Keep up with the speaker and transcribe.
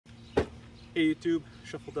Hey YouTube,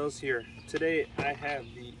 Shuffle Does here. Today I have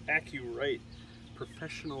the Acurite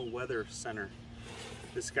Professional Weather Center.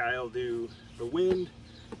 This guy will do the wind,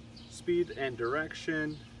 speed and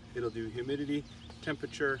direction. It'll do humidity,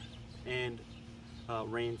 temperature, and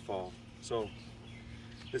rainfall. So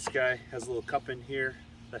this guy has a little cup in here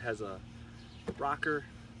that has a rocker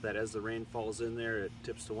that as the rain falls in there, it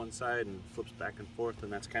tips to one side and flips back and forth,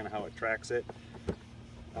 and that's kind of how it tracks it.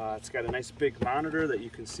 It's got a nice big monitor that you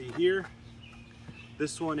can see here.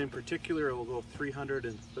 This one in particular will go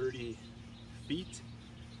 330 feet.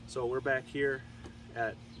 So we're back here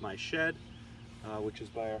at my shed, which is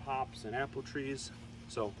by our hops and apple trees.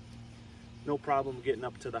 So no problem getting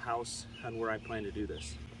up to the house on where I plan to do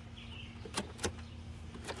this.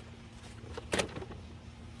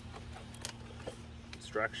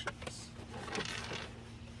 Instructions.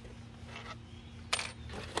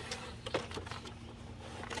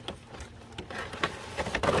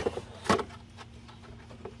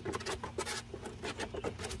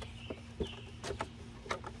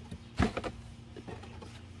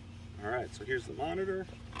 Alright, so here's the monitor.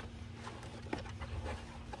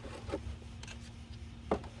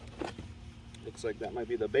 Looks like that might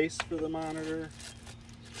be the base for the monitor.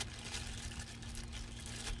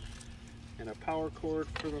 And a power cord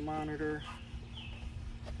for the monitor.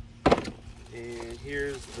 And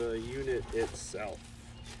here's the unit itself.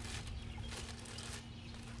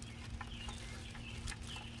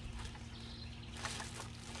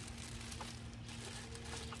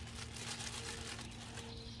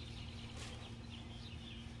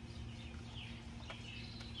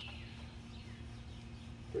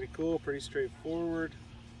 Pretty cool, pretty straightforward.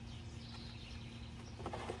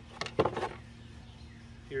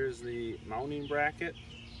 Here's the mounting bracket.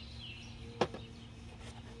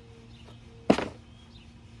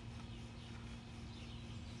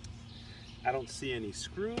 I don't see any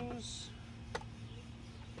screws.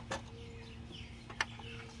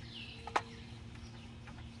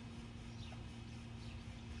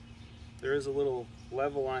 There is a little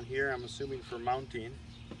level on here, I'm assuming for mounting.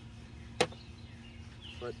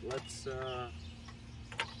 But let's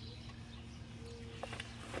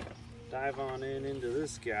dive on into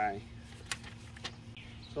this guy.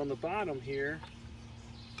 So on the bottom here,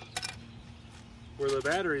 where the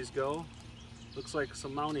batteries go, looks like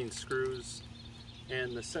some mounting screws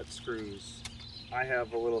and the set screws. I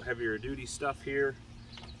have a little heavier duty stuff here.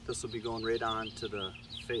 This will be going right on to the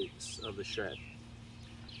face of the shed.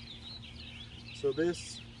 So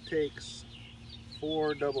this takes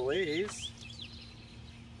 4 AA's,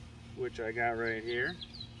 which I got right here.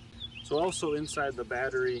 So also inside the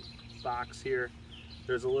battery box here,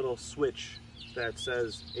 there's a little switch that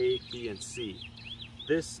says A, B, and C.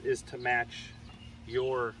 This is to match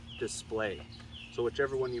your display. So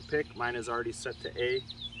whichever one you pick, mine is already set to A.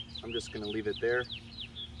 I'm just gonna leave it there.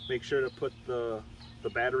 Make sure to put the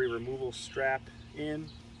battery removal strap in.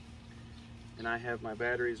 And I have my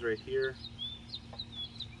batteries right here.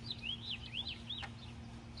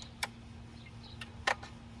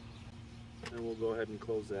 And we'll go ahead and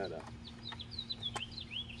close that up.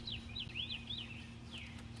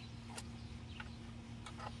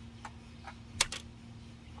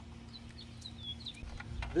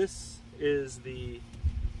 This is the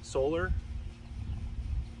solar.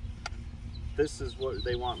 This is what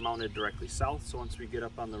they want mounted directly south. So once we get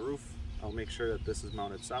up on the roof, I'll make sure that this is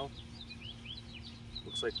mounted south.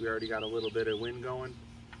 Looks like we already got a little bit of wind going,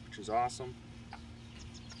 which is awesome.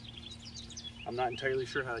 I'm not entirely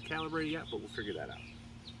sure how to calibrate it yet, but we'll figure that out.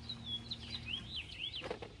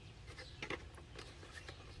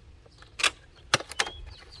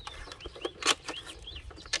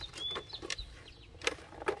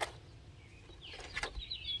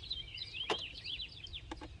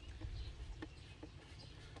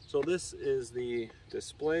 So this is the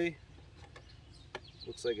display.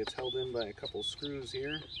 Looks like it's held in by a couple screws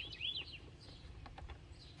here.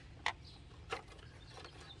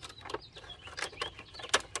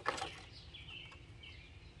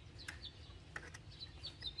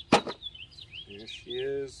 There she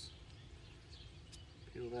is.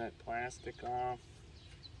 Peel that plastic off.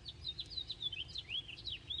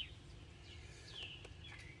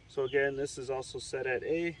 So again, this is also set at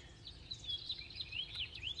A.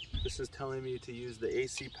 This is telling me to use the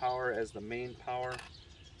AC power as the main power,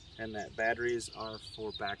 and that batteries are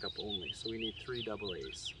for backup only. So we need 3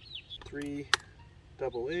 AA's. 3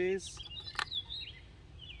 AA's.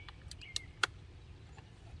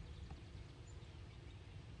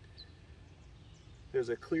 There's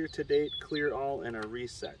a clear to date, clear all, and a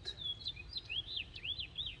reset.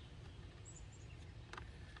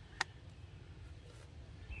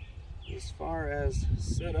 As far as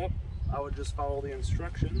setup, I would just follow the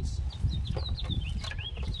instructions.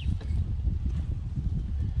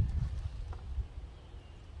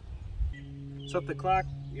 Set the clock.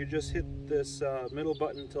 You just hit this middle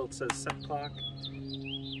button until it says set clock.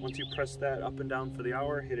 Once you press that up and down for the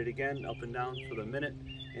hour, hit it again, up and down for the minute,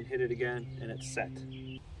 and hit it again, and it's set.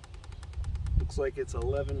 Looks like it's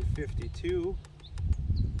 11:52.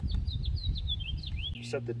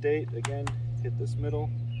 Set the date again, hit this middle,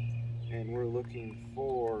 and we're looking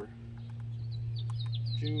for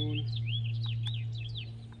June.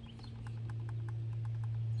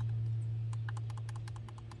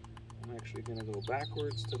 I'm actually going to go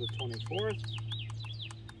backwards to the 24th.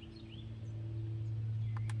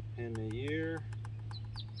 And the year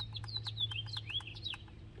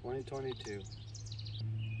 2022.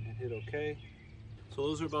 And hit OK. So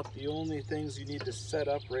those are about the only things you need to set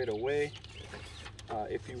up right away.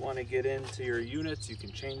 If you want to get into your units, you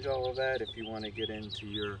can change all of that. If you want to get into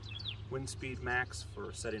your wind speed max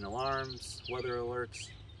for setting alarms, weather alerts,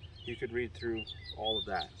 you could read through all of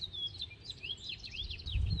that.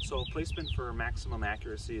 So placement for maximum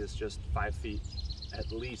accuracy is just 5 feet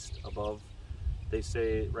at least above. They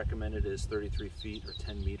say recommended is 33 feet or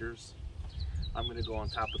 10 meters. I'm going to go on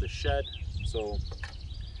top of the shed, so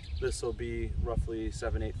this will be roughly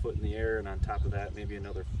 7-8 foot in the air, and on top of that maybe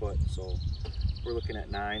another foot, so we're looking at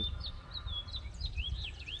 9.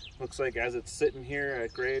 Looks like as it's sitting here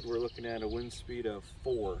at grade, we're looking at a wind speed of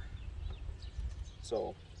 4.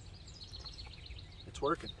 So it's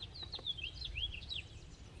working.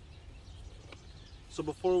 So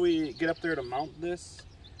before we get up there to mount this,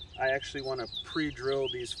 I actually want to pre-drill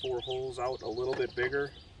these 4 holes out a little bit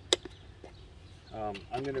bigger.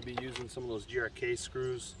 I'm going to be using some of those GRK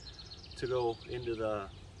screws to go into the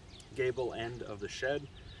gable end of the shed.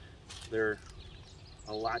 They're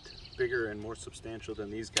a lot bigger and more substantial than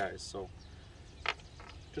these guys, so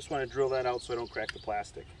just want to drill that out so I don't crack the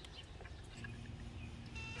plastic.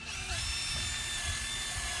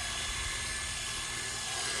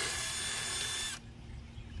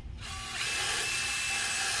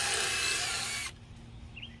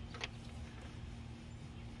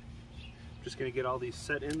 Just going to get all these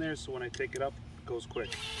set in there so when I take it up, it goes quick.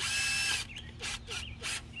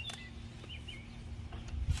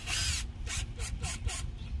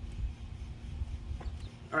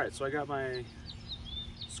 Alright, so I got my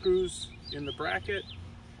screws in the bracket.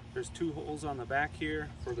 There's 2 holes on the back here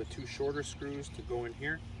for the 2 shorter screws to go in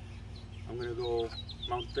here. I'm going to go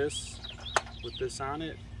mount this with this on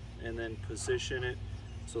it and then position it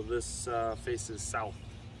so this faces south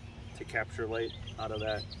to capture light out of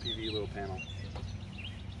that PV little panel.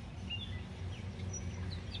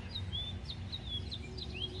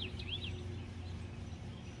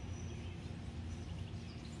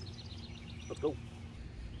 Let's go.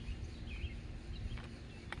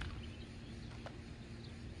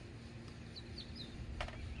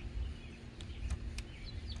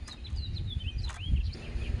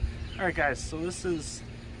 Alright guys, so this is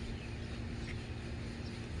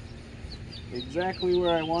exactly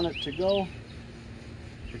where I want it to go.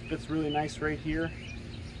 It fits really nice right here.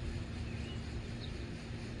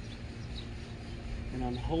 And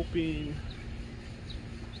I'm hoping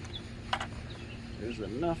there's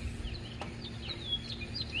enough,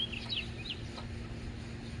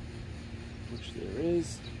 which there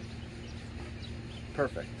is.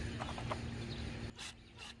 Perfect.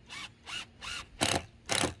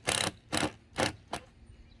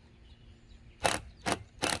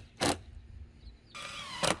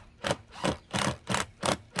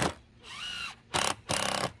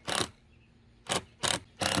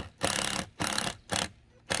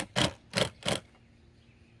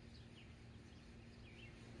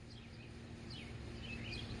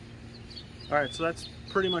 Alright, so that's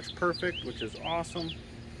pretty much perfect, which is awesome.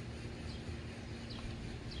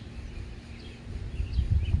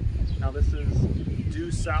 Now this is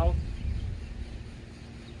due south,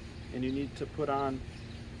 and you need to put on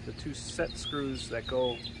the 2 set screws that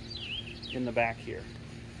go in the back here.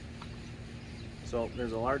 So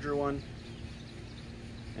there's a larger one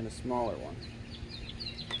and a smaller one.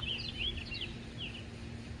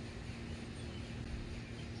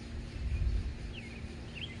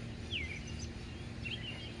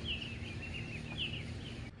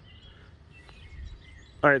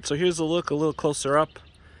 Alright, so here's a look a little closer up.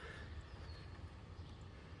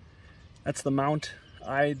 That's the mount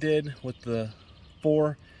I did with the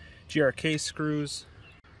 4 GRK screws.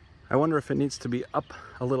 I wonder if it needs to be up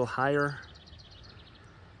a little higher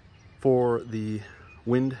for the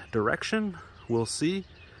wind direction. We'll see.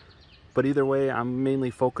 But either way, I'm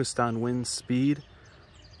mainly focused on wind speed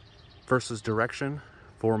versus direction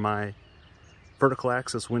for my vertical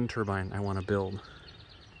axis wind turbine I want to build.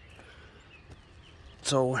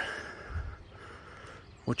 So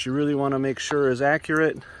what you really want to make sure is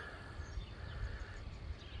accurate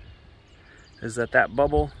is that that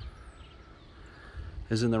bubble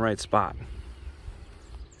is in the right spot.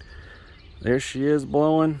 There she is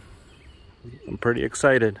blowing. I'm pretty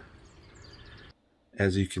excited.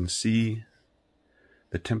 As you can see,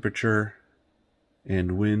 the temperature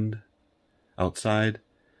and wind outside,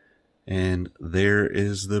 and there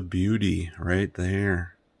is the beauty right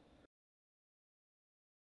there.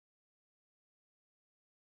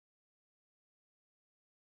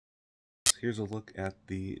 Here's a look at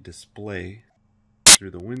the display through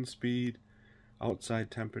the wind speed, outside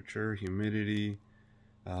temperature, humidity,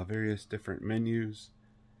 various different menus.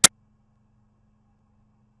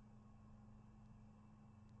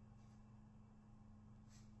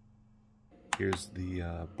 Here's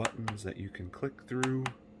the buttons that you can click through.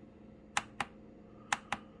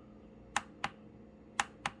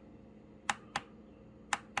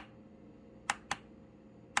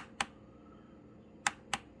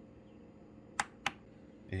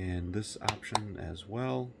 And this option as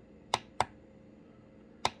well.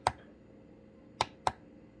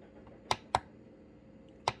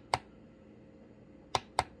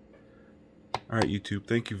 Alright YouTube,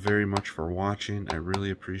 thank you very much for watching. I really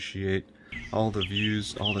appreciate all the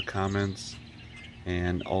views, all the comments,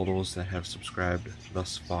 and all those that have subscribed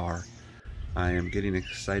thus far. I am getting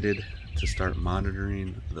excited to start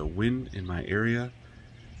monitoring the wind in my area,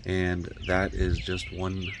 and that is just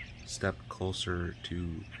one step closer to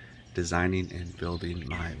designing and building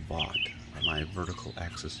my VAWT, my vertical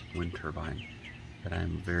axis wind turbine, that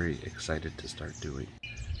I'm very excited to start doing.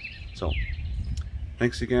 So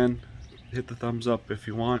thanks again. Hit the thumbs up if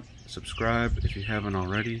you want, subscribe if you haven't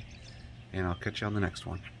already, and I'll catch you on the next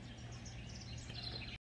one.